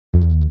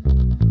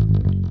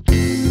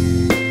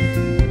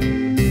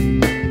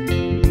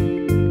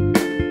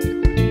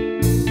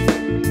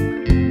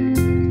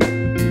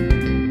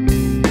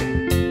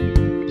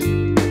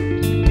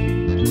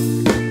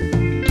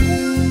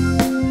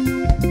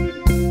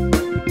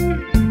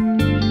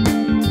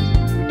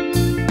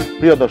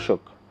প্রিয়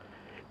দর্শক,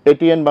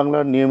 এটিএন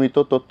বাংলার নিয়মিত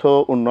তথ্য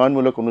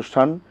উন্নয়নমূলক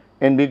অনুষ্ঠান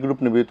এনবি গ্রুপ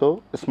নিবেদিত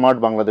স্মার্ট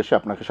বাংলাদেশে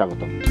আপনাকে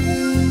স্বাগত।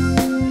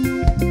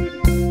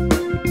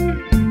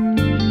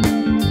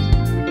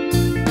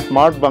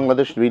 স্মার্ট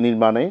বাংলাদেশ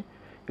বিনির্মাণে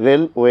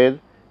রেলওয়ের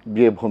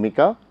যে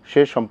ভূমিকা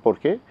সে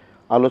সম্পর্কে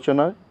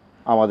আলোচনায়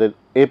আমাদের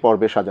এ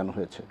পর্বে সাজানো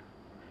হয়েছে।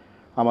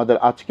 আমাদের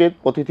আজকের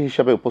অতিথি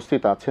হিসাবে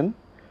উপস্থিত আছেন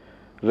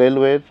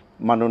রেলওয়ের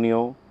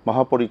মাননীয়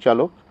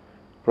মহাপরিচালক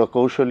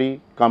প্রকৌশলী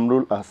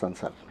কামরুল আহসান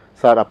স্যার।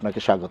 স্যার, আপনাকে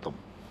স্বাগতম।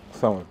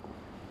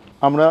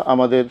 আমরা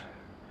আমাদের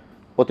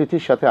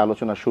অতিথির সাথে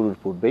আলোচনা শুরুর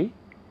পূর্বেই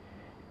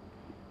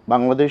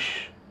বাংলাদেশ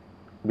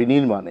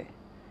বিনির্মাণে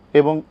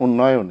এবং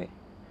উন্নয়নে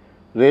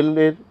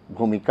রেলের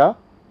ভূমিকা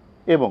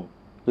এবং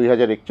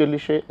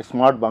 2041-এ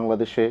স্মার্ট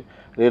বাংলাদেশে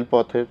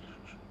রেলপথের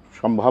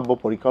সম্ভাব্য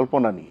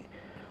পরিকল্পনা নিয়ে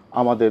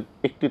আমাদের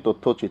একটি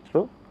তথ্যচিত্র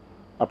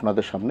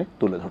আপনাদের সামনে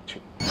তুলে ধরছি।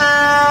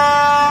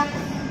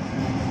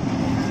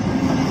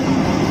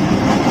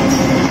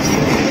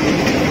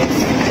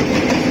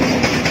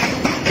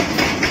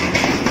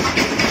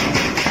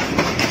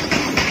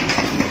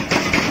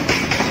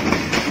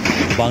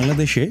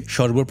 বাংলাদেশে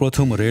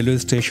সর্বপ্রথম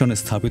রেলওয়ে স্টেশন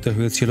স্থাপিত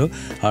হয়েছিল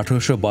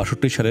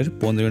 1862 সালের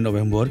 15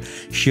 নভেম্বর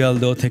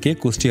শিয়ালদহ থেকে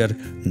কুষ্টিয়ার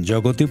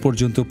জগতী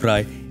পর্যন্ত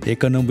প্রায়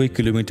 91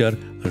 কিলোমিটার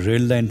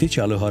রেল লাইনটি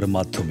চালু হওয়ার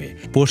মাধ্যমে।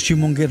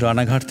 পশ্চিমবঙ্গের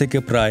রানাঘাট থেকে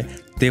প্রায়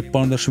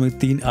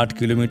 53.38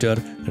 কিলোমিটার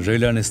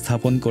রেল লাইন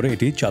স্থাপন করে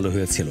এটি চালু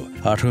হয়েছিল।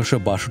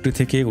 1862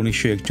 থেকে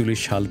 1941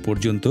 সাল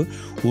পর্যন্ত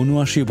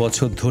 79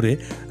 বছর ধরে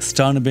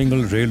ইস্টার্ন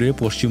বেঙ্গল রেলওয়ে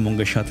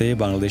পশ্চিমবঙ্গের সাথে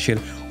বাংলাদেশের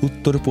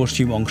উত্তর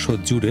পশ্চিম অংশ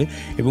জুড়ে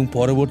এবং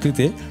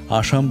পরবর্তীতে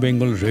আসাম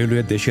বেঙ্গল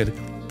রেলওয়ে দেশের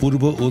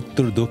পূর্ব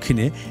উত্তর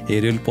দক্ষিণে এই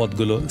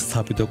রেলপথগুলো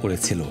স্থাপিত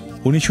করেছিল।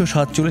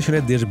 1947 সালে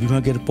দেশ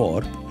বিভাগের পর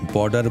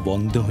বর্ডার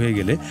বন্ধ হয়ে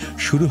গেলে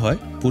শুরু হয়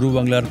পূর্ব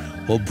বাংলার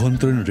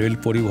অভ্যন্তরীণ রেল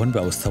পরিবহন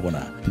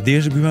ব্যবস্থাপনা।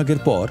 দেশ বিভাগের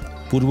পর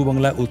পূর্ব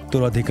বাংলা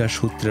উত্তরাধিকার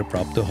সূত্রে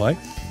প্রাপ্ত হয়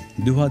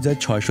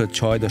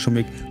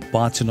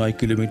 2606.59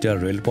 কিলোমিটার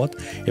রেলপথ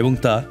এবং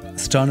তা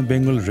ইস্টার্ন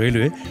বেঙ্গল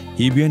রেলওয়ে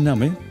ইবিআর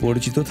নামে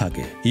পরিচিত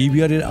থাকে।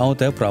 ইবিআর এর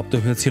আওতায় প্রাপ্ত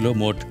হয়েছিল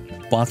মোট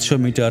 500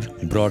 মিটার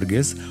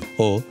ব্রডগেজ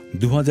ও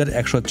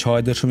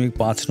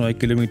 2106.59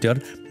 কিলোমিটার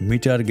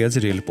মিটার গেজ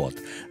রেলপথ,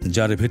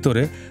 যার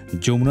ভেতরে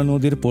যমুনা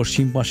নদীর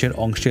পশ্চিম পাশের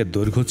অংশের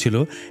দৈর্ঘ্য ছিল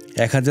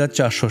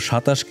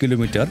 1427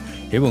 কিলোমিটার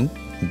এবং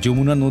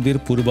যমুনা নদীর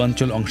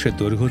পূর্বাঞ্চল অংশের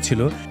দৈর্ঘ্য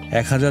ছিল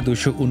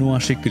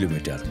 1279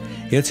 কিলোমিটার।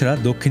 এছাড়া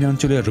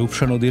দক্ষিণাঞ্চলের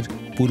রূপসা নদীর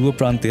পূর্ব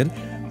প্রান্তের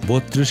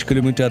 32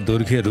 কিলোমিটার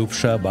দৈর্ঘ্যের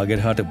রূপসা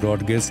বাগেরহাট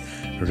ব্রডগেজ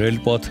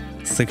রেলপথ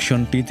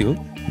সেকশনটিতেও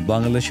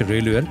বাংলাদেশ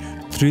রেলওয়ের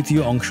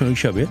তৃতীয় অংশ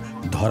হিসাবে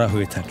ধরা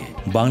হয়ে থাকে।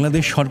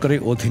 বাংলাদেশ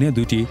সরকারের অধীনে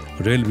দুটি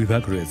রেল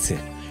বিভাগ রয়েছে।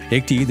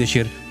 একটি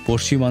দেশের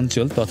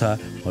পশ্চিমাঞ্চল তথা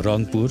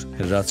রংপুর,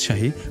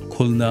 রাজশাহী,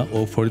 খুলনা ও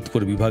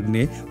ফরিদপুর বিভাগ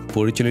নিয়ে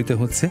পরিচালিত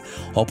হচ্ছে,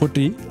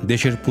 অপরটি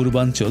দেশের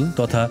পূর্বাঞ্চল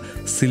তথা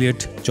সিলেট,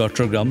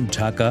 চট্টগ্রাম,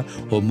 ঢাকা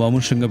ও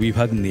ময়মনসিংহ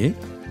বিভাগ নিয়ে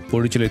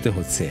পরিচালিত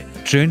হচ্ছে।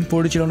 ট্রেন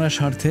পরিচালনার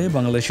স্বার্থে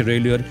বাংলাদেশ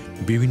রেলওয়ের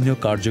বিভিন্ন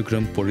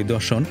কার্যক্রম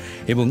পরিদর্শন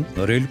এবং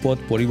রেলপথ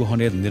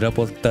পরিবহনের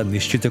নিরাপত্তা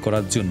নিশ্চিত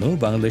করার জন্য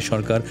বাংলাদেশ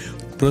সরকার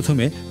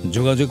প্রথমে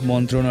যোগাযোগ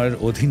মন্ত্রণালয়ের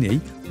অধীনেই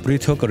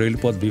পৃথক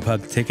রেলপথ বিভাগ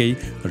থেকেই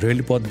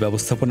রেলপথ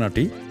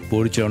ব্যবস্থাপনাটি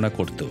পরিচালনা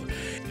করত।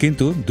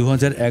 কিন্তু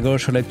 2011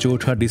 সালের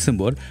 4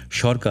 ডিসেম্বর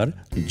সরকার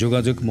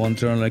যোগাযোগ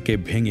মন্ত্রণালয়কে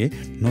ভেঙে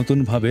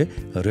নতুনভাবে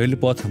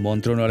রেলপথ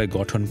মন্ত্রণালয়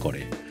গঠন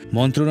করে।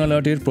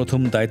 মন্ত্রণালয়টির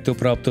প্রথম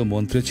দায়িত্বপ্রাপ্ত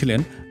মন্ত্রী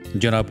ছিলেন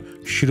জনাব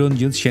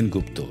চিরঞ্জিত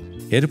সেনগুপ্ত।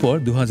 এরপর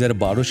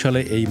 2012 সালে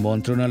এই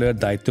মন্ত্রণালয়ের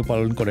দায়িত্ব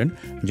পালন করেন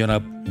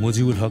জনাব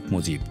মুজিবুল হক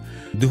মুজিব।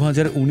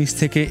 2019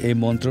 থেকে এই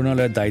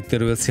মন্ত্রণালয়ের দায়িত্বে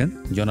রয়েছেন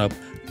জনাব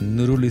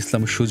নুরুল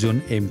ইসলাম সুজন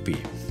এমপি।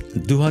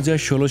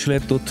 2016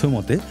 সালের তথ্য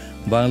মতে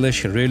বাংলাদেশ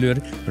রেলওয়ের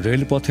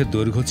রেলপথের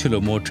দৈর্ঘ্য ছিল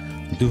মোট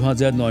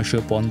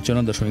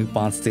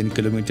 2955.53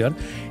 কিলোমিটার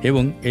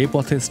এবং এই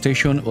পথে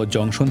স্টেশন ও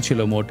জংশন ছিল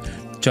মোট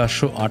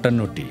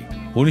 458টি।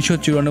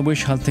 1994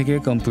 সাল থেকে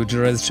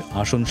কম্পিউটারাইজড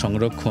আসন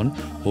সংরক্ষণ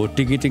ও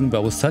টিকিটিং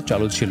ব্যবস্থা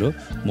চালু ছিল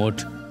মোট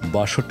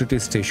 62টি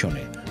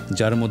স্টেশনে,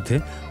 যার মধ্যে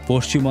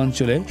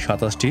পশ্চিমাঞ্চলে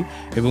 27টি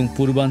এবং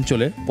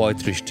পূর্বাঞ্চলে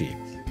 35টি।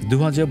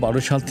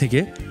 2012 সাল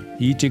থেকে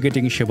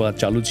টিকিটিং সেবা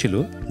চালু ছিল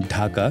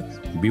ঢাকা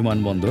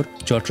বিমানবন্দর,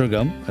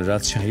 চট্টগ্রাম,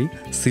 রাজশাহী,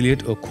 সিলেট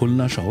ও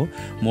খুলনা সহ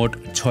মোট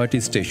 6টি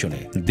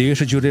স্টেশনে। দেশ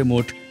জুড়ে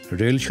মোট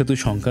রেল সেতু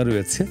সংখ্যা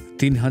রয়েছে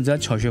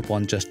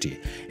 3650টি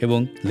এবং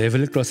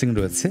লেভেল ক্রসিং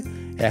রয়েছে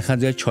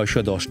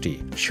 1610টি।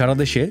 সারা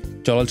দেশে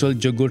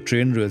চলাচলযোগ্য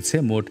ট্রেন রয়েছে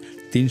মোট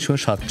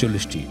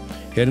 347টি।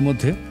 এর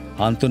মধ্যে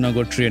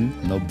আন্তনগর ট্রেন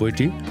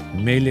 90টি,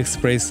 মেইল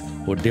এক্সপ্রেস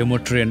ও ডেমো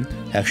ট্রেন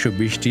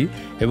 120টি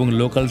এবং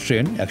লোকাল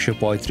ট্রেন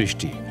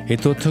 135টি। এই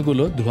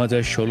তথ্যগুলো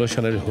 2016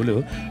 সালের হলেও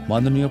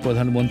মাননীয়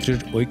প্রধানমন্ত্রীর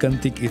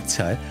ঐকান্তিক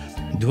ইচ্ছায়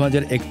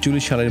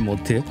 2041 সালের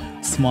মধ্যে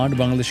স্মার্ট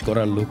বাংলাদেশ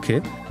করার লক্ষ্যে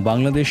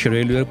বাংলাদেশ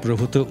রেলওয়ের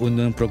প্রভূত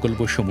উন্নয়ন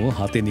প্রকল্পসমূহ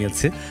হাতে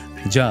নিয়েছে,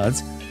 যা আজ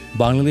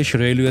বাংলাদেশ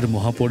রেলওয়ের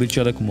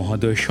মহাপরিচালক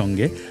মহোদয়ের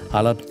সঙ্গে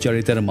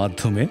আলাপচারিতার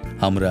মাধ্যমে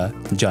আমরা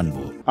জানব।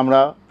 আমরা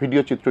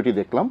ভিডিও চিত্রটি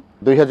দেখলাম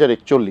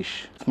 2041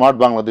 স্মার্ট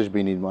বাংলাদেশ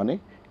বিনির্মাণে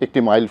একটি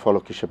মাইল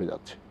ফলক হিসেবে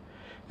যাচ্ছে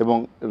এবং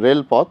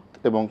রেলপথ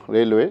এবং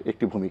রেলওয়ে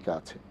একটি ভূমিকা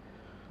আছে।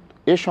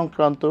 এ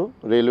সংক্রান্ত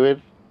রেলওয়ের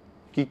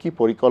কি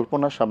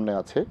পরিকল্পনা সামনে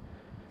আছে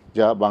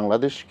যা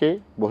বাংলাদেশকে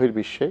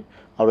বহির্বিশ্বে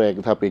আরও এক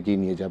ধাপ এগিয়ে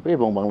নিয়ে যাবে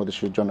এবং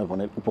বাংলাদেশের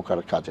জনগণের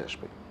উপকারে কাজে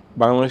আসবে?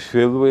 বাংলাদেশ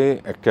রেলওয়ে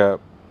একটা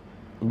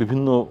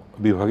বিভিন্ন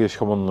বিভাগের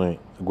সমন্বয়ে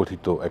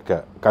গঠিত একটা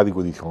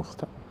কারিগরি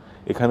সংস্থা।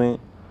 এখানে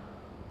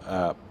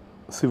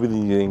সিভিল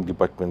ইঞ্জিনিয়ারিং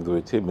ডিপার্টমেন্ট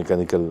রয়েছে,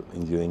 মেকানিক্যাল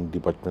ইঞ্জিনিয়ারিং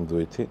ডিপার্টমেন্ট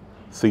রয়েছে,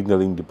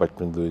 সিগন্যালিং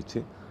ডিপার্টমেন্ট রয়েছে,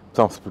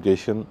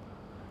 ট্রান্সপোর্টেশন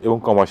এবং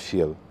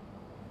কমার্শিয়াল,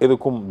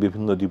 এরকম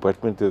বিভিন্ন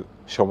ডিপার্টমেন্টের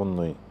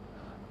সমন্বয়ে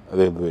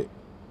রেলওয়ে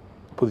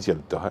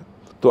পরিচালিত হয়।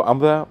 তো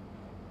আমরা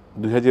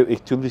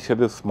 2041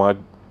 সালে স্মার্ট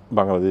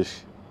বাংলাদেশ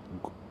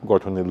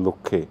গঠনের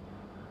লক্ষ্যে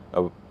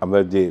আমরা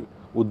যে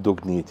উদ্যোগ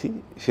নিয়েছি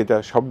সেটা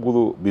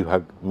সবগুলো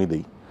বিভাগ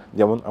মিলেই,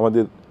 যেমন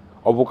আমাদের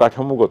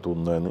অবকাঠামোগত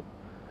উন্নয়নে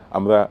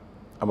আমরা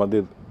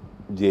আমাদের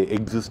যে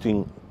এক্সিস্টিং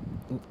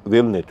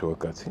রেল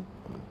নেটওয়ার্ক আছে,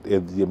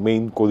 এর যে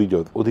মেইন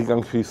করিডোর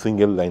অধিকাংশই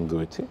সিঙ্গেল লাইন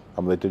রয়েছে,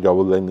 আমরা এটা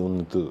ডবল লাইনে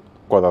উন্নত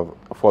করার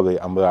ফলে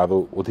আমরা আরও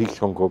অধিক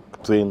সংখ্যক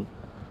ট্রেন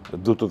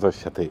দ্রুততার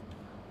সাথে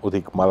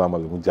অধিক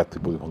মালামাল এবং যাত্রী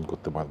পরিবহন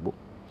করতে পারব।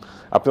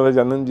 আপনারা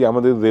জানেন যে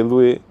আমাদের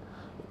রেলওয়ে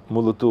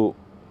মূলত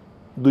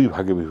দুই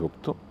ভাগে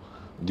বিভক্ত।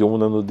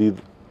 যমুনা নদীর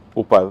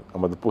ওপার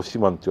আমাদের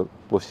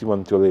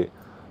পশ্চিমাঞ্চলে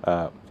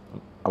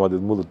আমাদের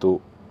মূলত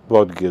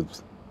ব্রড গেজ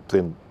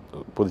ট্রেন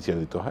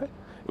পরিচালিত হয়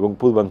এবং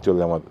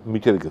পূর্বাঞ্চলে আমার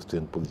মিটার গেজ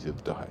ট্রেন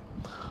পরিচালিত হয়।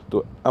 তো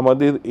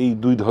আমাদের এই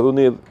দুই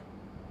ধরনের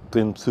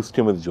ট্রেন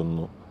সিস্টেমের জন্য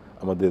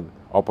আমাদের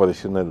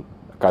অপারেশনাল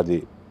কাজে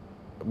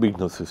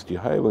বিঘ্ন সৃষ্টি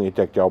হয় এবং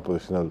এটা একটা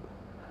অপারেশনাল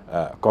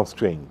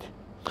কনস্ট্রেইন্ট।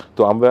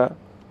 তো আমরা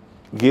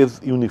গেজ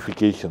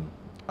ইউনিফিকেশন,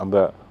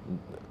 আমরা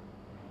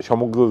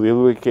সমগ্র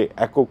রেলওয়েকে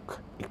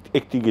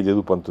একটি গেজে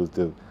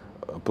রূপান্তরিতের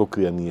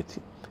প্রক্রিয়া নিয়েছি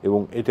এবং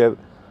এটার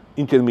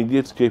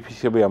ইন্টারমিডিয়েট স্টেপ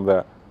হিসেবে আমরা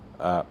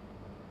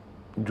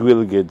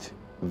ডুয়েল গেজ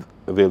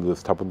রেলওয়ে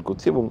স্থাপন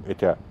করছি এবং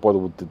এটা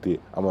পরবর্তীতে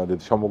আমাদের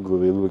সমগ্র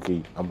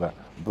রেলওয়েকেই আমরা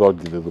ব্রড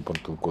গেজে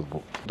রূপান্তর করব।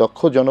 দক্ষ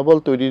জনবল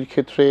তৈরির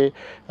ক্ষেত্রে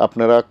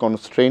আপনারা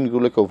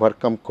কনস্ট্রেইনগুলোকে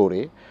ওভারকাম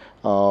করে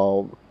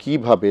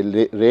কিভাবে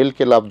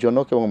রেলকে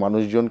লাভজনক এবং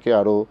মানুষজনকে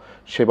আরও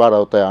সেবার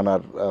আওতায়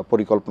আনার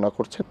পরিকল্পনা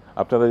করছেন?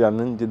 আপনারা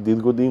জানেন যে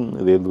দীর্ঘদিন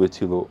রেলওয়ে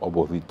ছিল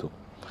অবহেলিত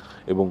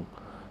এবং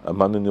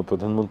মাননীয়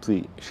প্রধানমন্ত্রী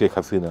শেখ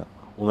হাসিনা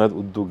ওনার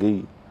উদ্যোগেই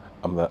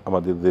আমরা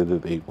আমাদের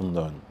রেলের এই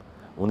উন্নয়ন,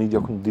 উনি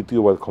যখন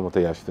দ্বিতীয়বার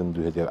ক্ষমতায় আসতেন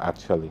 2008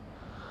 সালে,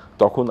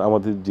 তখন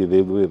আমাদের যে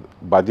রেলওয়ের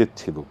বাজেট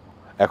ছিল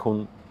এখন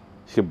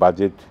সে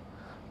বাজেট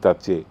তার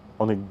চেয়ে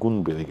অনেক গুণ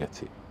বেড়ে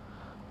গেছে।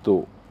 তো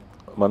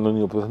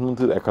মাননীয়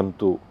প্রধানমন্ত্রীর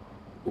একান্ত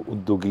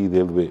উদ্যোগী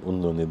রেলওয়ে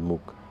উন্নয়নের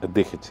মুখ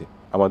দেখেছে।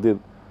 আমাদের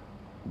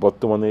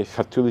বর্তমানে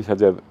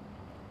 47,000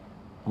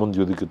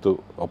 মঞ্জুরিকৃত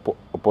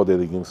পদের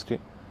এগেনস্টে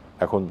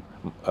এখন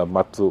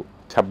মাত্র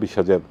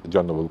 26,000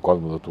 জনবল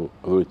কর্মরত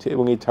রয়েছে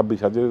এবং এই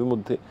 26,000-এর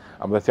মধ্যে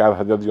আমরা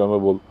 4,000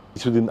 জনবল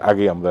কিছুদিন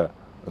আগে আমরা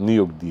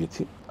নিয়োগ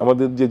দিয়েছি।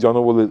 আমাদের যে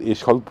জনবলের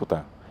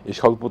এই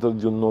স্বল্পতার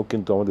জন্য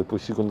কিন্তু আমাদের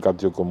প্রশিক্ষণ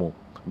কার্যক্রমও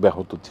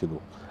ব্যাহত ছিল।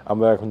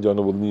 আমরা এখন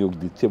জনবল নিয়োগ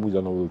দিচ্ছি এবং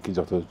জনবলকে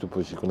যথাযথ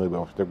প্রশিক্ষণের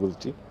ব্যবস্থা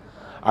করেছি।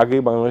 আগে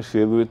বাংলাদেশ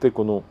রেলওয়েতে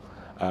কোনো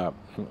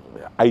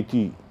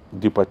আইটি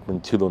ডিপার্টমেন্ট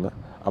ছিল না,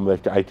 আমরা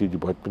একটা আইটি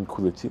ডিপার্টমেন্ট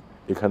খুলেছি।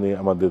 এখানে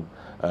আমাদের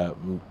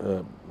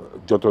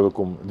যত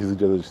রকম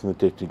ডিজিটালাইজেশনের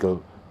টেকনিক্যাল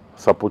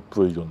সাপোর্ট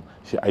প্রয়োজন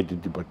সে আইটি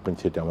ডিপার্টমেন্ট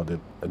সেটা আমাদের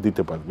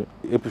দিতে পারবে।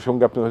 এ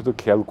প্রসঙ্গে আপনারা হয়তো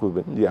খেয়াল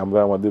করবেন যে আমরা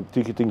আমাদের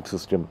টিকিটিং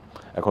সিস্টেম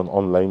এখন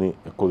অনলাইনে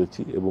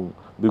করেছি এবং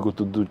বিগত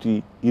 2টি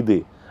ঈদে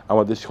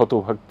আমাদের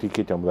 100%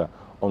 টিকিট আমরা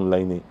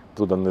অনলাইনে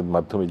প্রদানের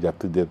মাধ্যমে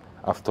যাত্রীদের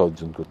আস্থা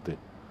অর্জন করতে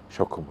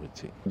সক্ষম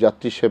হয়েছে।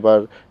 যাত্রী সেবার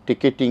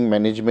টিকেটিং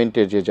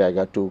ম্যানেজমেন্টের যে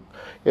জায়গাটুক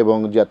এবং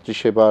যাত্রী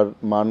সেবার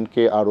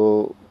মানকে আরও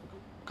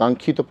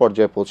কাঙ্ক্ষিত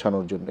পর্যায়ে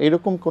পৌঁছানোর জন্য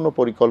এরকম কোনো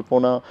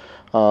পরিকল্পনা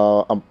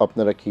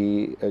আপনারা কি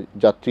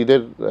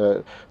যাত্রীদের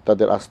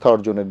তাদের আস্থা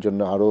অর্জনের জন্য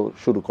আরও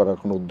শুরু করার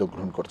কোনো উদ্যোগ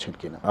গ্রহণ করছেন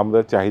কিনা? আমরা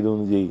চাহিদা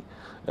অনুযায়ী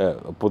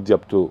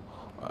পর্যাপ্ত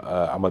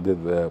আমাদের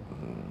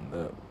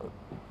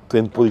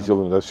ট্রেন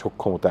পরিচালনার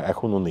সক্ষমতা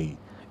এখনও নেই।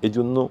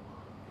 এজন্য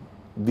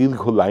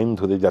দীর্ঘ লাইন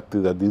ধরে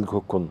যাত্রীরা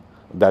দীর্ঘক্ষণ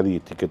দাঁড়িয়ে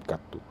টিকিট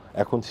কাটতো,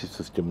 এখন সে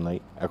সিস্টেম নাই,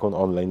 এখন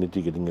অনলাইনে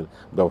টিকিটিংয়ের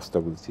ব্যবস্থা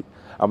করেছি।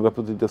 আমরা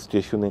প্রতিটা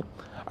স্টেশনে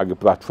আগে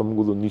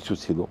প্ল্যাটফর্মগুলো নিচু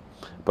ছিল,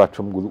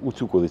 প্ল্যাটফর্মগুলো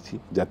উঁচু করেছি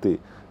যাতে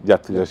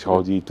যাত্রীরা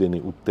সহজেই ট্রেনে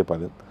উঠতে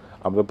পারেন।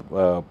 আমরা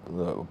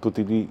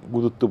প্রতিটি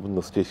গুরুত্বপূর্ণ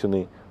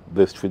স্টেশনে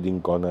ব্রেস্ট ফিডিং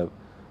কর্নার,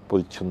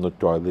 পরিচ্ছন্ন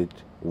টয়লেট,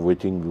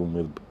 ওয়েটিং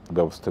রুমের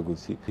ব্যবস্থা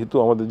করেছি। যেহেতু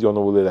আমাদের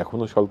জনবলের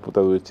এখনও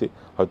স্বল্পতা রয়েছে,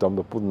 হয়তো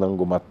আমরা পূর্ণাঙ্গ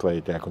মাত্রায়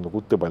এটা এখনও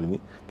করতে পারিনি,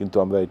 কিন্তু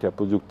আমরা এটা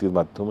প্রযুক্তির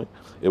মাধ্যমে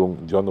এবং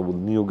জনবল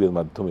নিয়োগের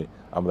মাধ্যমে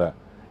আমরা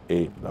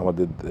এই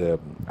আমাদের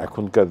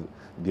এখনকার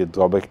যে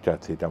ড্রব্যাকটা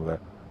আছে এটা আমরা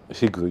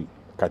শীঘ্রই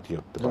কাটিয়ে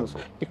উঠতে পারবো।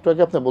 একটু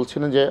আগে আপনি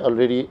বলছিলেন যে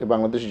অলরেডি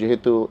বাংলাদেশ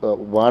যেহেতু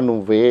ওয়ান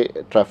ওয়ে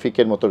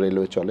ট্রাফিকের মতো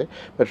রেলওয়ে চলে,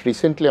 বাট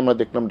রিসেন্টলি আমরা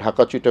দেখলাম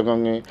ঢাকা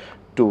চিটাগাংয়ে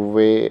 2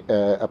 ওয়ে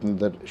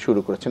আপনাদের শুরু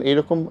করেছেন।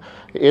 এইরকম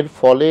এর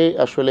ফলে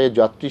আসলে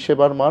যাত্রী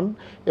সেবার মান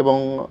এবং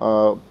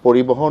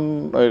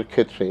পরিবহনের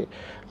ক্ষেত্রে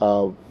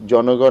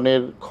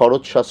জনগণের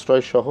খরচ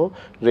সাশ্রয় সহ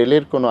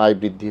রেলের কোনো আয়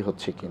বৃদ্ধি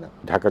হচ্ছে কিনা?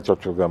 ঢাকা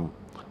চট্টগ্রাম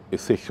এই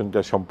সেকশনটা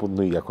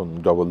সম্পূর্ণই এখন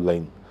ডবল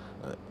লাইন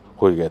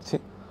হয়ে গেছে।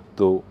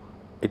 তো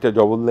এটা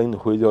ডবল লাইন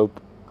হয়ে যাওয়ার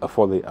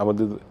ফলে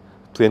আমাদের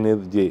ট্রেনের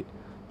যে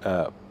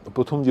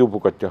প্রথম যে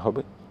উপকারটা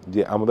হবে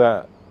যে আমরা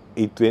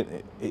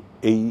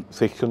এই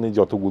সেকশনে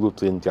যতগুলো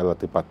ট্রেন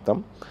চালাতে পারতাম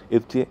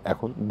এর চেয়ে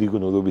এখন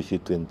দ্বিগুণেরও বেশি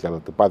ট্রেন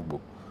চালাতে পারবো,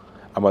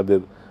 আমাদের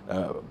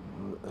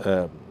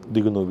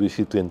দ্বিগুণেরও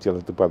বেশি ট্রেন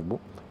চালাতে পারবো।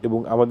 এবং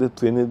আমাদের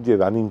ট্রেনের যে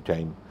রানিং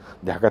টাইম,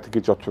 ঢাকা থেকে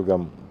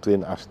চট্টগ্রাম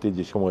ট্রেন আসতে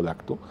যে সময়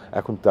লাগতো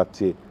এখন তার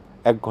চেয়ে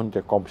 1 ঘন্টা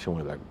কম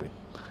সময় লাগবে।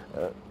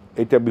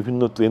 এটা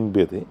বিভিন্ন ট্রেন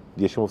বেঁধে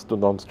যে সমস্ত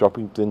নন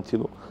স্টপিং ট্রেন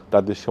ছিল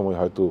তাদের সময়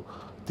হয়তো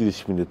 30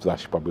 মিনিট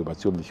হ্রাস পাবে বা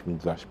 40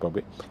 মিনিট হ্রাস পাবে,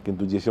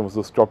 কিন্তু যে সমস্ত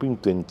স্টপিং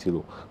ট্রেন ছিল,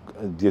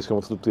 যে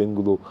সমস্ত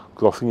ট্রেনগুলো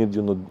ক্রসিংয়ের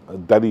জন্য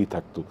দাঁড়িয়ে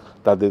থাকতো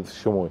তাদের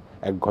সময়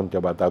 1 ঘন্টা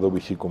বা তারও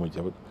বেশি কমে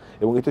যাবে।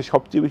 এবং এটা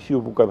সবচেয়ে বেশি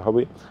উপকার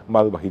হবে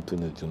মালবাহী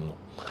ট্রেনের জন্য,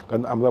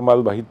 কারণ আমরা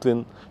মালবাহী ট্রেন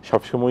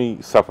সবসময়ই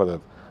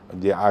সাফারার,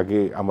 যে আগে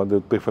আমাদের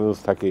প্রেফারেন্স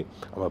থাকে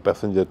আমার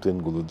প্যাসেঞ্জার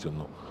ট্রেনগুলোর জন্য।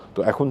 তো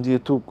এখন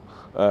যেহেতু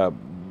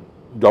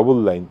ডবল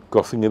লাইন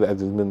ক্রসিংয়ের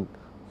অ্যারেঞ্জমেন্ট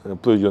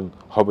প্রয়োজন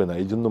হবে না,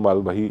 এই জন্য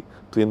মালবাহী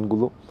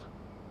ট্রেনগুলো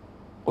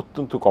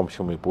অত্যন্ত কম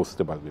সময়ে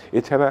পৌঁছতে পারবে।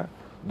 এছাড়া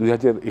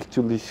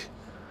 2041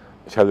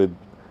 সালের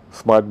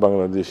স্মার্ট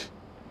বাংলাদেশ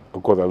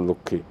করার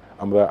লক্ষ্যে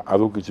আমরা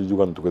আরও কিছু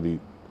যুগান্তকারী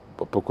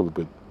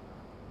প্রকল্পের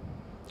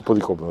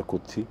পরিকল্পনা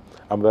করছি।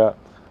 আমরা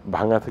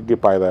ভাঙা থেকে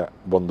পায়রা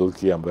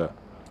বন্দরকে আমরা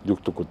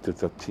যুক্ত করতে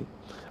চাচ্ছি।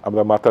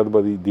 আমরা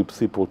মাতারবাড়ি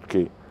ডিপসি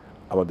পোর্টকে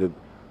আমাদের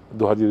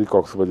দোহাজারী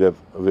কক্সবাজার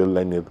রেল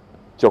লাইনের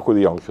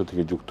চকরি অংশ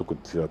থেকে যুক্ত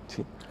করতে যাচ্ছি,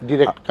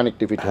 ডিরেক্ট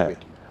কানেক্টিভিটি। হ্যাঁ,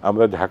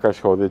 আমরা ঢাকা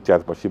শহরের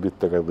চারপাশে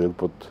বৃত্তাকার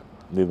রেলপথ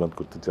নির্মাণ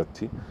করতে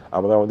চাচ্ছি।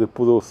 আমরা আমাদের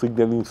পুরো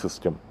সিগন্যালিং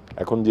সিস্টেম,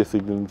 এখন যে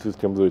সিগন্যালিং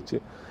সিস্টেম রয়েছে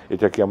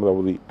এটাকে আমরা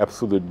বলি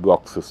অ্যাবসোলিউট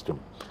ব্লক সিস্টেম,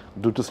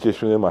 দুটো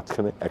স্টেশনের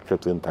মাঝখানে একটা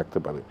ট্রেন থাকতে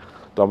পারে।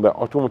 তো আমরা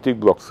অটোমেটিক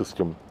ব্লক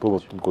সিস্টেম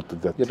প্রবর্তন করতে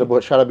যাচ্ছি, যেটা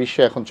সারা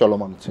বিশ্বে এখন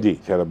চলমান আছে। জি,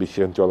 সারা বিশ্বে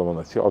এখন চলমান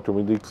আছে।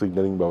 অটোমেটিক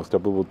সিগন্যালিং ব্যবস্থা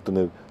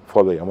প্রবর্তনের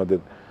ফলে আমাদের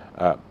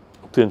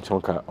ট্রেন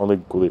সংখ্যা অনেক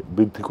করে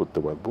বৃদ্ধি করতে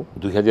পারবো।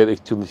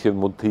 2041-এর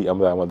মধ্যেই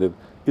আমরা আমাদের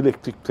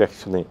ইলেকট্রিক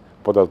ট্র্যাকশনে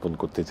পদার্পণ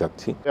করতে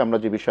চাচ্ছি। আমরা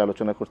যে বিষয়ে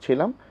আলোচনা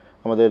করছিলাম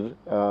আমাদের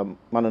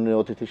মাননীয়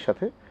অতিথির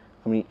সাথে,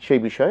 আমি সেই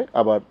বিষয়ে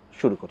আবার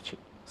শুরু করছি।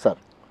 স্যার,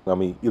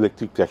 আমি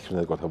ইলেকট্রিক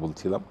ট্র্যাকশনের কথা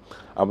বলছিলাম।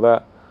 আমরা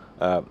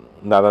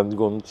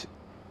নারায়ণগঞ্জ,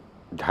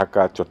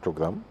 ঢাকা,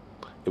 চট্টগ্রাম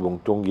এবং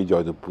টঙ্গী,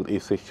 জয়দেবপুর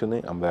এই সেকশনে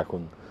আমরা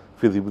এখন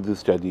ফিজিবিলিটি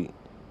স্টাডি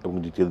এবং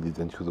ডিটেল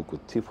ডিজাইন শুরু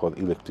করছি ফর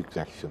ইলেকট্রিক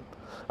ট্র্যাকশন।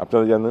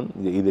 আপনারা জানেন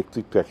যে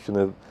ইলেকট্রিক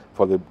ট্র্যাকশনের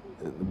ফলে,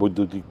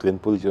 বৈদ্যুতিক ট্রেন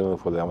পরিচালনার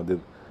ফলে আমাদের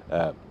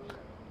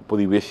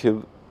পরিবেশের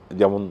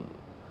যেমন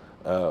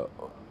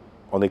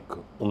অনেক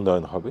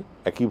উন্নয়ন হবে,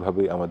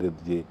 একইভাবে আমাদের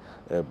যে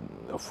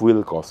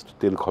ফুয়েল কস্ট,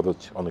 তেল খরচ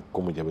অনেক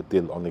কমে যাবে,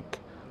 তেল অনেক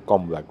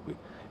কম লাগবে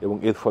এবং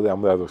এর ফলে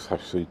আমরা আরও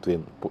সাশ্রয়ী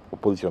ট্রেন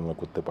পরিচালনা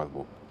করতে পারবো।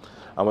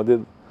 আমাদের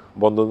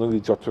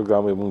বন্দরনগরী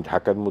চট্টগ্রাম এবং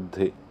ঢাকার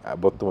মধ্যে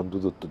বর্তমান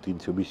দূরত্ব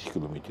 320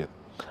 কিলোমিটার।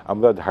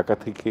 আমরা ঢাকা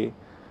থেকে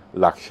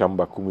লাকসাম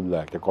বা কুমিল্লা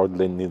একটা কর্ড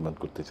লাইন নির্মাণ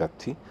করতে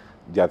চাচ্ছি,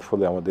 যার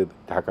ফলে আমাদের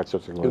ঢাকা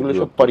চট্টগ্রাম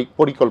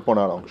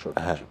পরিকল্পনার অংশ।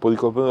 হ্যাঁ,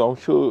 পরিকল্পনার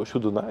অংশ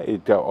শুধু না,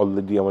 এটা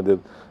অলরেডি আমাদের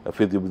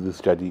ফিজিবিলিটি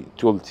স্টাডি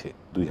চলছে।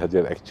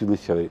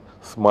 2041 সালে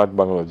স্মার্ট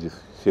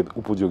বাংলাদেশের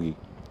উপযোগী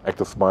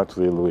একটা স্মার্ট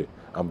রেলওয়ে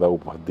আমরা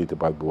উপহার দিতে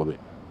পারবো বলে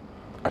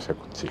আশা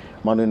করছি।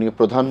 মাননীয়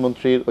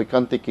প্রধানমন্ত্রীর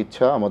ঐকান্তিক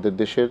ইচ্ছা আমাদের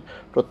দেশের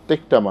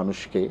প্রত্যেকটা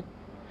মানুষকে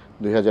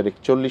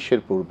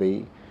 2041-এর পূর্বেই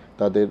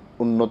তাদের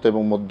উন্নত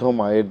এবং মধ্যম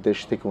আয়ের দেশ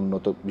থেকে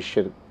উন্নত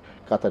বিশ্বের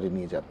কাতারে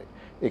নিয়ে যাবে।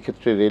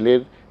 এক্ষেত্রে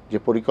রেলের যে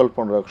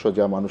পরিকল্পনার অংশ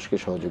যা মানুষকে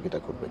সহযোগিতা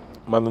করবে।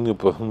 মাননীয়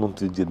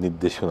প্রধানমন্ত্রীর যে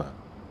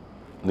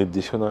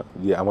নির্দেশনা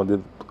যে আমাদের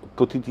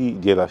প্রতিটি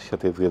জেলার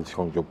সাথে রেল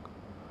সংযোগ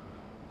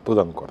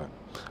প্রদান করা।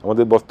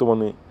 আমাদের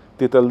বর্তমানে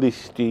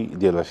 43টি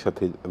জেলার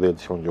সাথে রেল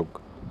সংযোগ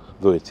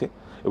রয়েছে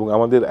এবং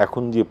আমাদের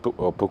এখন যে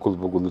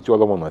প্রকল্পগুলো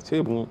চলমান আছে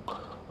এবং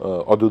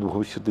অদূর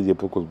ভবিষ্যতে যে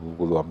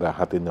প্রকল্পগুলো আমরা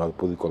হাতে নেওয়ার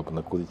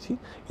পরিকল্পনা করেছি,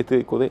 এতে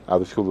করে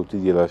আরও 16টি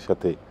জেলার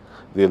সাথে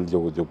রেল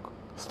যোগাযোগ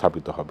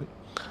স্থাপিত হবে।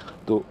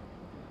 তো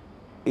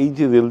এই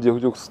যে রেল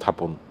যোগাযোগ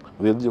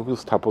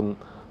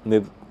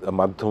স্থাপনের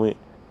মাধ্যমে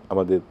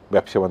আমাদের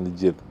ব্যবসা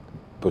বাণিজ্যের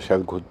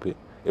প্রসার ঘটবে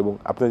এবং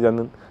আপনারা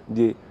জানেন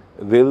যে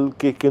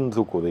রেলকে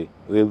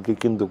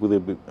কেন্দ্র করে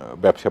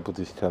ব্যবসা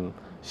প্রতিষ্ঠান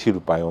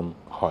শিল্পায়ন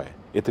হয়,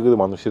 এতে করে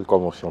মানুষের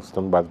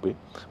কর্মসংস্থান বাড়বে,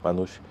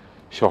 মানুষ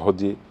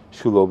সহজে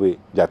সুলভে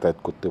যাতায়াত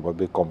করতে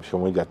পারবে, কম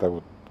সময়ে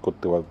যাতায়াত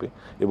করতে পারবে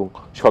এবং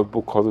স্বল্প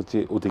খরচে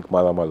অধিক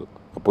মালামাল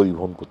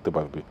পরিবহন করতে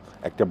পারবে।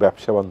 একটা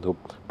ব্যবসা বান্ধব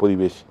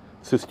পরিবেশ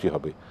সৃষ্টি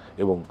হবে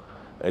এবং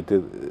এতে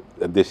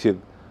দেশের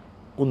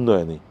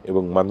উন্নয়নে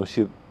এবং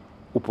মানুষের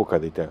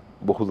উপকারে এটা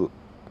বহু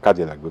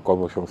কাজে লাগবে।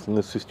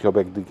 কর্মসংস্থানের সৃষ্টি হবে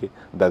একদিকে,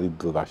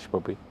 দারিদ্র্য হ্রাস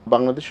পাবে।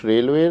 বাংলাদেশ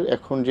রেলওয়ের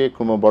এখন যে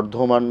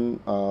ক্রমবর্ধমান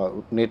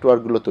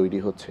নেটওয়ার্কগুলো তৈরি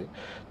হচ্ছে,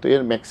 তো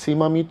এর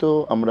ম্যাক্সিমামই তো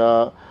আমরা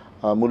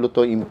মূলত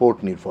ইম্পোর্ট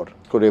নির্ভর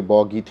করে,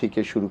 বগি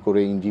থেকে শুরু করে,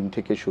 ইঞ্জিন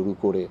থেকে শুরু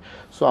করে।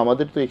 সো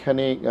আমাদের তো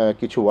এখানে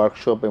কিছু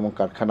ওয়ার্কশপ এবং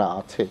কারখানা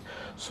আছে।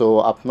 সো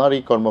আপনার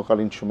এই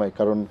কর্মকালীন সময়,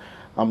 কারণ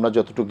আমরা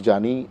যতটুকু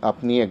জানি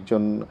আপনি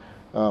একজন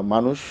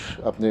মানুষ,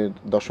 আপনি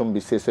 10ম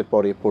BCS-এর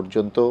পরে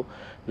পর্যন্ত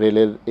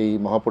রেলের এই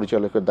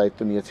মহাপরিচালকের দায়িত্ব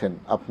নিয়েছেন।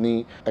 আপনি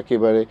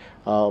একেবারে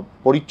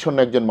পরিচ্ছন্ন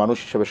একজন মানুষ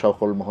হিসেবে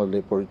সকল মহলে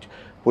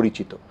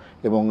পরিচিত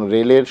এবং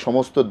রেলের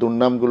সমস্ত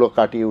দুর্নামগুলো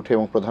কাটিয়ে উঠে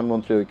এবং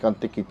প্রধানমন্ত্রী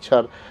ঐকান্তিক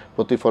ইচ্ছার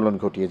প্রতিফলন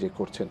ঘটিয়ে যে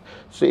করছেন।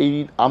 সো এই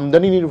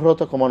আমদানি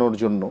নির্ভরতা কমানোর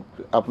জন্য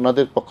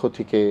আপনাদের পক্ষ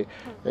থেকে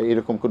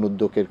এরকম কোনো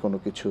উদ্যোগের কোনো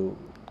কিছু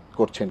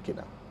করছেন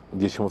কিনা?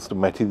 যে সমস্ত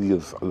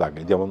ম্যাটেরিয়ালস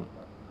লাগে, যেমন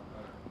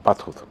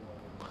পাথর,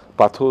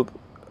 পাথর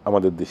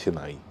আমাদের দেশে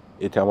নাই,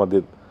 এটা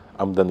আমাদের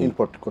আমদানি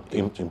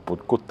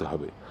ইম্পোর্ট করতে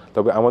হবে।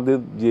 তবে আমাদের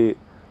যে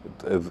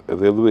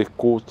রেলওয়ে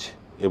কোচ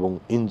এবং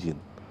ইঞ্জিন,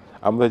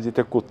 আমরা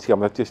যেটা করছি,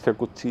 আমরা চেষ্টা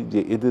করছি যে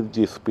এদের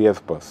যে স্পেয়ার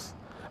পার্টস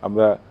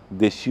আমরা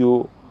দেশীয়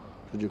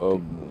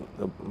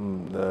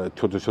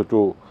ছোট ছোট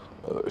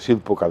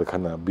শিল্প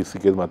কারখানা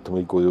বিসিকের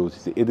মাধ্যমে গড়ে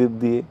উঠেছে, এদের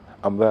দিয়ে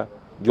আমরা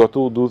যত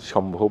দূর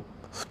সম্ভব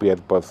স্পেয়ার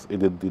পার্টস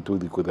এদের দিয়ে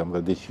তৈরি করে আমরা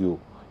দেশীয়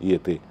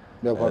ইয়েতে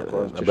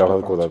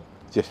ব্যবহার করার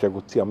চেষ্টা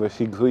করছি। আমরা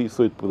শীঘ্রই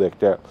সৈয়দপুরে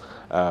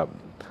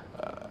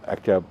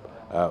একটা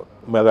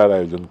মেলার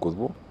আয়োজন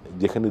করব,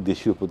 যেখানে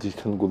দেশীয়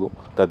প্রতিষ্ঠানগুলো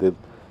তাদের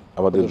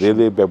আমাদের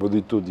রেলে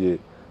ব্যবহৃত যে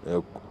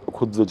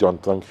ক্ষুদ্র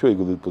যন্ত্রাংশ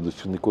এগুলির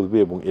প্রদর্শনী করবে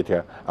এবং এটা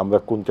আমরা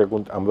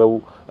আমরাও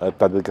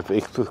তাদের কাছে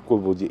এক্সপ্রেস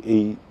করব যে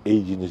এই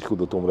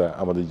জিনিসগুলো তোমরা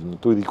আমাদের জন্য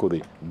তৈরি করে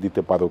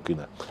দিতে পারো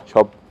কিনা।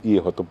 সব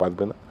হতে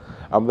পারবে না।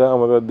 আমরা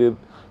আমাদের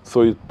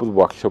সৈয়দপুর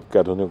ওয়ার্কশপকে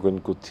আধুনিকায়ন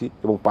করছি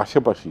এবং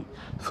পাশাপাশি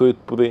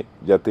সৈয়দপুরে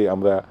যাতে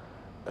আমরা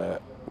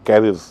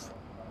ক্যারেজ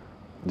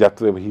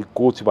যাত্রাবাহী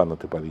কোচ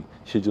বানাতে পারি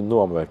সেজন্য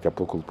আমরা একটা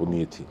প্রকল্প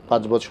নিয়েছি।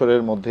 5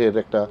 বছরের মধ্যে এর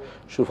একটা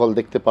সুফল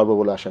দেখতে পারবো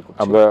বলে আশা করছি।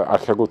 আমরা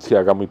আশা করছি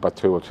আগামী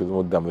 5-6 বছরের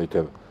মধ্যে আমরা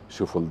এটার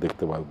সুফল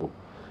দেখতে পারবো।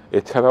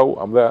 এছাড়াও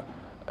আমরা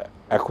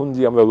এখন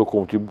যে আমরা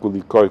লোকোমোটিভগুলি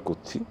ক্রয়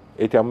করছি,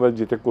 এটা আমরা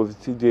যেটা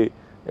করেছি যে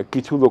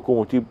কিছু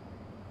লোকোমোটিভ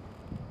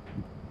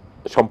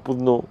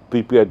সম্পূর্ণ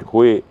প্রিপেয়ার্ড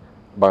হয়ে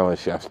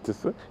বাংলাদেশে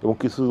আসতেছে এবং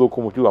কিছু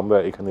লোকোমোটিভ আমরা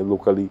এখানে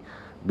লোকালি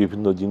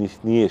বিভিন্ন জিনিস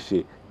নিয়ে এসে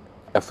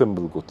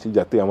অ্যাসেম্বল করছি,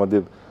 যাতে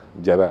আমাদের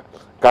যারা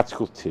কাজ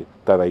করছে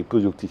তারা এই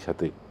প্রযুক্তির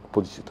সাথে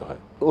পরিচিত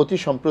হয়। অতি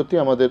সম্প্রতি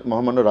আমাদের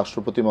মহামান্য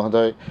রাষ্ট্রপতি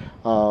মহোদয়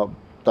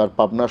তার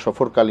পাবনা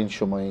সফরকালীন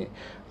সময়ে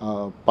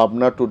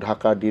পাবনা টু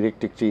ঢাকা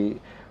ডিরেক্ট একটি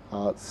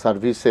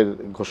সার্ভিসের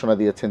ঘোষণা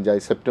দিয়েছেন, যা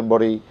এই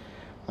সেপ্টেম্বরেই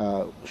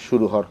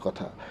শুরু হওয়ার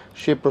কথা।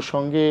 সে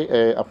প্রসঙ্গে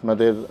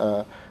আপনাদের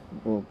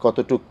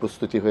কতটুক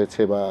প্রস্তুতি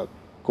হয়েছে বা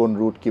কোন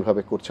রুট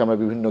কিভাবে করছে? আমরা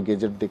বিভিন্ন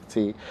গেজেট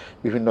দেখছি,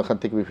 বিভিন্নখান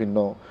থেকে বিভিন্ন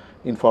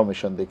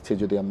ইনফরমেশন দেখছি,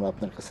 যদি আমরা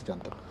আপনার কাছে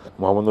জানতাম।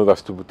 মহামান্য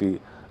রাষ্ট্রপতি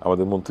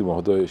আমাদের মন্ত্রী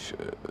মহোদয়,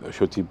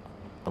 সচিব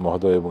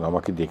মহোদয় এবং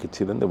আমাকে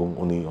ডেকেছিলেন এবং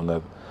উনি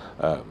ওনার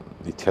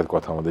ইচ্ছার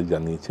কথা আমাদের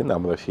জানিয়েছেন।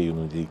 আমরা সেই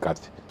অনুযায়ী কাজ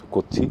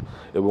করছি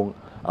এবং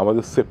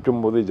আমাদের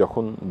সেপ্টেম্বরে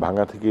যখন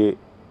ভাঙা থেকে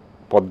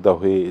পদ্মা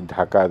হয়ে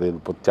ঢাকা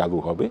রেলপথ চালু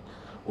হবে,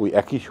 ওই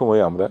একই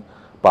সময়ে আমরা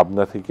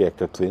পাবনা থেকে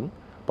একটা ট্রেন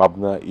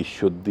পাবনা,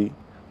 ঈশ্বরদী,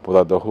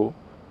 পোড়াদহ,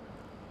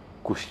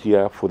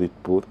 কুষ্টিয়া,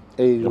 ফরিদপুর,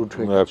 এই রুট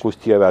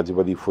কুষ্টিয়া,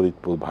 রাজবাড়ী,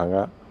 ফরিদপুর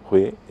ভাঙা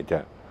হয়ে এটা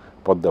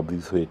পদ্মা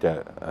ব্রিজ হয়ে এটা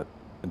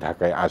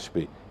ঢাকায়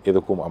আসবে,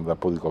 এরকম আমরা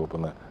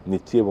পরিকল্পনা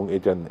নিচ্ছি এবং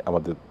এটা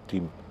আমাদের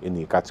টিম এ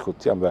নিয়ে কাজ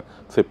করছে। আমরা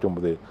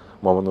সেপ্টেম্বরে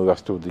মহামান্য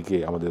রাষ্ট্রপতিকে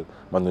আমাদের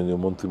মাননীয়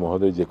মন্ত্রী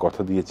মহোদয় যে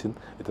কথা দিয়েছেন,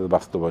 এটার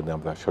বাস্তবায়নে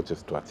আমরা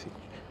সচেষ্ট আছি।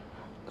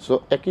 সো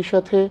একই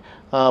সাথে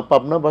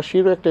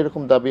পাবনাবাসীরও একটা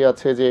এরকম দাবি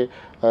আছে যে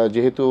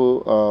যেহেতু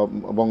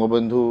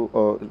বঙ্গবন্ধু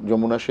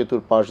যমুনা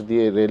সেতুর পাশ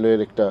দিয়ে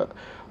রেলওয়ের একটা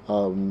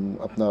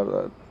আপনার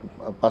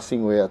পাসিং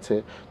ওয়ে আছে,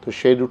 তো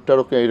সেই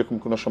রুটটারও এরকম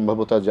কোনো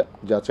সম্ভাব্যতা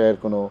যাচাইয়ের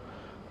কোনো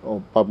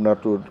পাবনা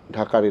টু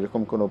ঢাকার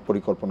এরকম কোনো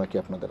পরিকল্পনা কি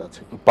আপনাদের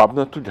আছে?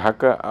 পাবনা টু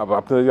ঢাকা,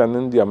 আপনারা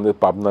জানেন যে আমাদের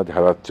পাবনা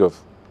ঝাড়ারচর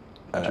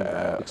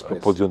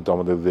পর্যন্ত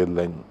আমাদের রেল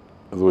লাইন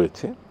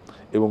রয়েছে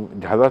এবং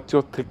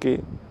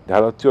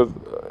ঝাড়ারচর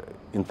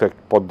ইনফ্যাক্ট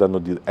পদ্মা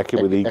নদীর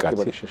একেবারেই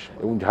কাছে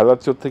এবং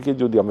ঝাড়ারচর থেকে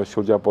যদি আমরা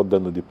সোজা পদ্মা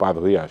নদী পার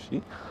হয়ে আসি,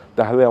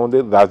 তাহলে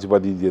আমাদের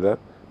রাজবাড়ী জেলার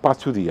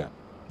পাচুরিয়া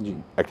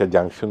একটা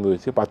জাংশন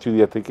রয়েছে।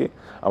 পাচুরিয়া থেকে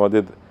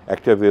আমাদের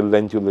একটা রেল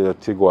লাইন চলে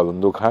যাচ্ছে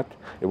গোয়ালন্দ ঘাট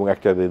এবং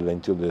একটা রেল লাইন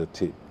চলে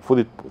যাচ্ছে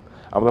ফরিদপুর।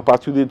 আমরা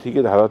পাচুরিয়া থেকে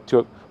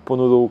ধারারচর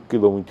 15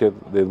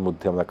 কিলোমিটারের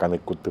মধ্যে আমরা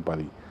কানেক্ট করতে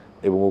পারি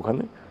এবং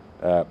ওখানে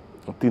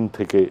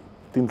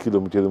 3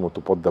 কিলোমিটারের মতো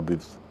পদ্মা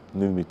ব্রিজ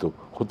নির্মিত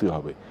হতে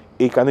হবে।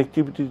 এই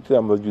কানেক্টিভিটিতে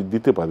আমরা যদি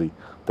দিতে পারি,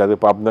 তাহলে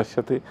পাবনার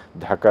সাথে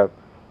ঢাকার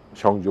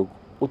সংযোগ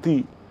অতি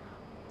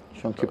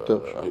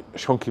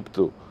সংক্ষিপ্ত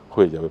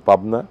হয়ে যাবে।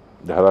 পাবনা,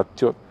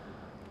 ধারারচর,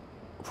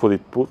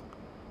 ফরিদপুর,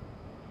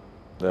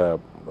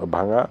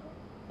 ভাঙা,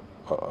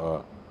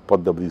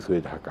 পদ্মা ব্রিজ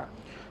হয়ে ঢাকা।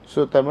 সো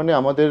তার মানে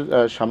আমাদের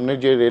সামনে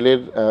যে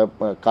রেলের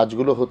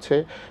কাজগুলো হচ্ছে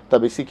তা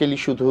বেসিক্যালি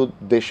শুধু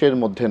দেশের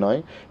মধ্যে নয়,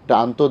 এটা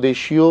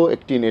আন্তদেশীয়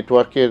একটি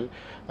নেটওয়ার্কের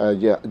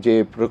যে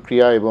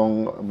প্রক্রিয়া এবং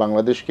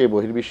বাংলাদেশকে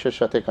বহির্বিশ্বের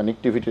সাথে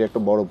কানেক্টিভিটির একটা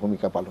বড়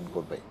ভূমিকা পালন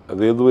করবে।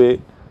 রেলওয়ে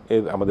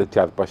এর আমাদের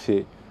চারপাশে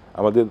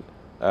আমাদের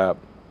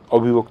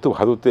অবিভক্ত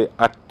ভারতে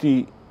 8টি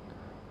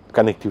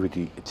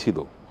কানেক্টিভিটি ছিল।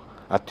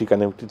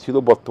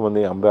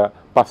 বর্তমানে আমরা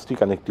 5টি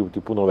কানেক্টিভিটি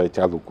পুনরায়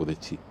চালু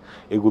করেছি।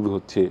 এগুলো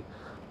হচ্ছে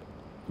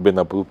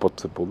বেনাপুর,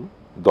 পত্রপুর,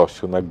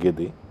 দর্শনা,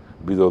 গেদে,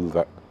 বিরল,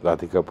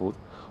 রাধিকাপুর,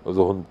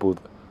 রোহনপুর,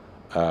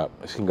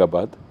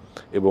 সিঙ্গাবাদ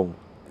এবং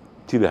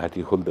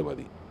চিলাহাটি,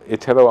 হলদেবাড়ি।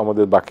 এছাড়াও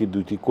আমাদের বাকি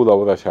 2টি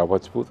কুলাউড়া,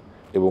 শাহবাজপুর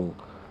এবং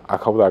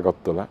আখাউড়া,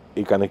 আগরতলা,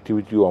 এই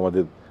কানেক্টিভিটিও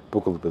আমাদের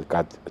প্রকল্পের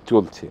কাজ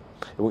চলছে।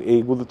 এবং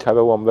এইগুলো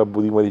ছাড়াও আমরা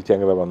বুড়িমারি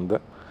চ্যাংরাবান্ধা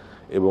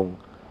এবং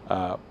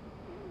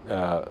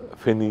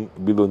ফেনী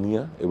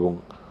বিলোনিয়া এবং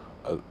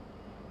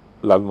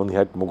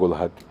লালমনিরহাট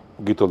মোগলহাট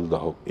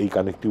গীতলদহ এই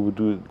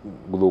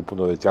কানেক্টিভিটিগুলো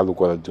পুনরায় চালু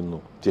করার জন্য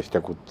চেষ্টা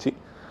করছি।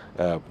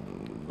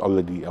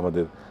 অলরেডি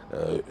আমাদের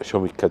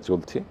সমীক্ষা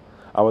চলছে।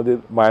 আমাদের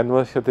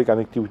মায়ানমারের সাথে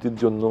কানেক্টিভিটির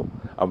জন্য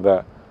আমরা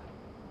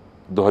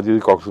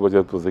দোহাজারি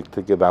কক্সবাজার প্রজেক্ট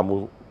থেকে রামু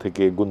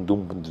থেকে গুন্দুম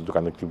পর্যন্ত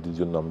কানেক্টিভিটির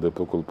জন্য আমাদের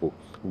প্রকল্প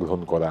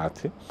গ্রহণ করা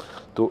আছে।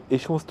 তো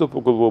এই সমস্ত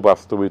প্রকল্প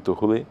বাস্তবায়িত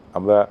হলে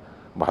আমরা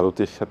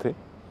ভারতের সাথে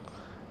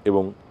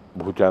এবং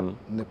ভুটান,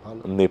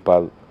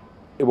 নেপাল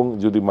এবং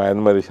যদি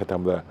মায়ানমারের সাথে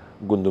আমরা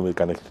গুন্দুমের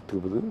কানেক্টিভিটি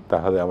করি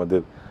তাহলে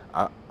আমাদের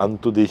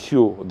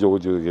আন্তদেশীয়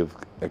যোগাযোগের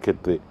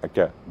ক্ষেত্রে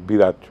একটা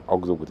বিরাট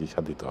অগ্রগতি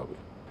সাধিত হবে।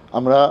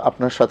 আমরা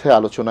আপনার সাথে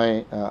আলোচনায়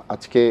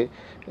আজকে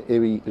এই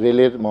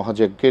রেলের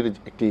মহাযজ্ঞের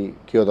একটি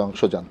কিয়দাংশ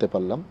জানতে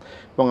পারলাম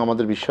এবং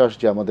আমাদের বিশ্বাস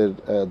যে আমাদের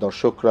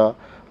দর্শকরা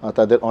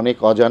তাদের অনেক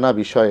অজানা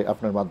বিষয়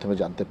আপনার মাধ্যমে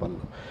জানতে পারল।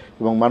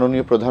 এবং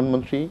মাননীয়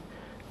প্রধানমন্ত্রী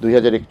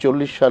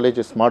 2041 সালে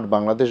যে স্মার্ট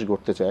বাংলাদেশ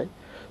গড়তে চায়,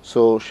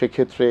 সো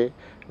সেক্ষেত্রে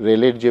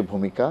রেলের যে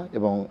ভূমিকা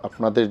এবং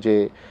আপনাদের যে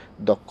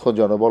দক্ষ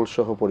জনবল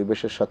সহ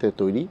পরিবেশের সাথে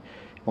তৈরি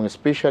এবং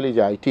স্পেশালি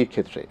যে আইটির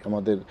ক্ষেত্রে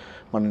আমাদের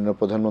মাননীয়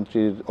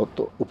প্রধানমন্ত্রীর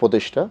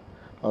উপদেষ্টা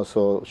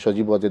সো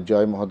সজীব ওয়াজেদ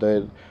জয়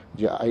মহোদয়ের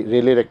যে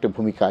রেলের একটা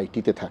ভূমিকা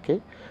আইটিতে থাকে,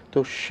 তো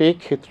সেই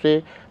ক্ষেত্রে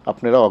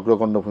আপনারা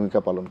অগ্রগণ্য ভূমিকা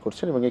পালন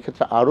করছেন এবং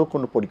এক্ষেত্রে আরও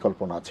কোনো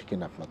পরিকল্পনা আছে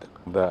কিনা আপনাদের?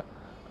 আমরা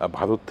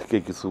ভারত থেকে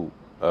কিছু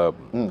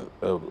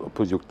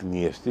প্রযুক্তি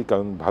নিয়ে এসেছি,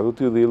 কারণ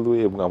ভারতীয় রেলওয়ে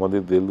এবং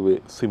আমাদের রেলওয়ে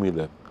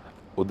সিমিলার।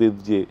 ওদের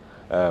যে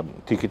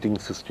টিকিটিং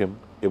সিস্টেম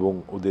এবং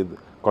ওদের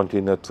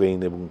কন্টেইনার ট্রেন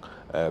এবং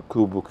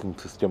ক্রু বুকিং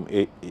সিস্টেম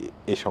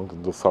এ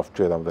সংক্রান্ত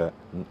সফটওয়্যার আমরা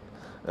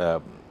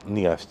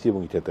নিয়ে আসছি এবং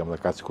এটাতে আমরা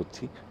কাজ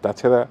করছি।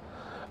 তাছাড়া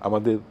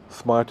আমাদের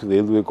স্মার্ট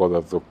রেলওয়ে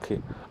করার লক্ষ্যে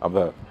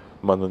আমরা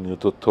মাননীয়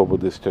তথ্য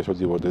উপদেষ্টা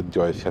সজীব ওয়াজেদ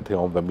জয়ের সাথে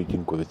আমরা মিটিং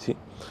করেছি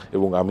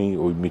এবং আমি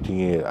ওই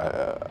মিটিংয়ে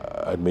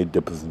মেড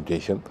দ্য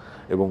প্রেজেন্টেশন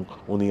এবং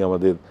উনি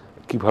আমাদের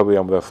কিভাবে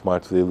আমরা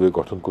স্মার্ট রেলওয়ে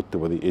গঠন করতে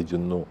পারি এই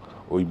জন্য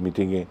ওই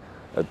মিটিংয়ে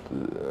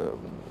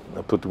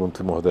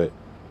প্রতিমন্ত্রী মহোদয়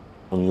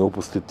উনিও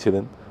উপস্থিত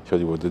ছিলেন,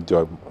 সজীব ওয়াজেদ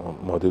জয়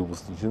মহোদয়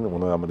উপস্থিত ছিলেন।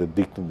 ওনারা আমাদের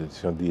দিক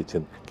নির্দেশনা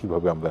দিয়েছেন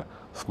কীভাবে আমরা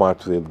স্মার্ট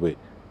রেলওয়ে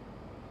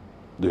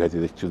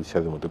 2041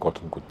 সালের মধ্যে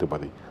গঠন করতে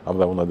পারি।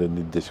 আমরা ওনাদের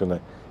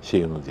নির্দেশনায়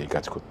সেই অনুযায়ী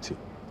কাজ করছি।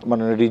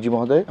 মাননীয় ডিজি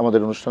মহোদয়,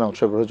 আমাদের অনুষ্ঠানে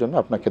অংশগ্রহণের জন্য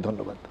আপনাকে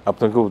ধন্যবাদ।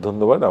 আপনাকেও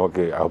ধন্যবাদ,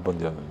 আমাকে আহ্বান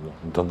জানানোর জন্য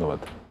ধন্যবাদ।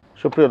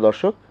 সুপ্রিয়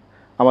দর্শক,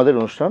 আমাদের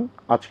অনুষ্ঠান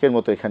আজকের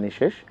মতো এখানেই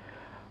শেষ।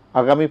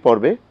 আগামী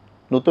পর্বে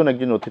নতুন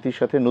একজন অতিথির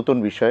সাথে নতুন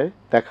বিষয়ে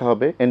দেখা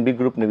হবে এনবি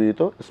গ্রুপ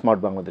নিবেদিত স্মার্ট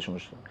বাংলাদেশ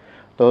অনুষ্ঠান।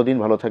 ততদিন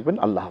ভালো থাকবেন।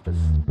 আল্লাহ হাফেজ।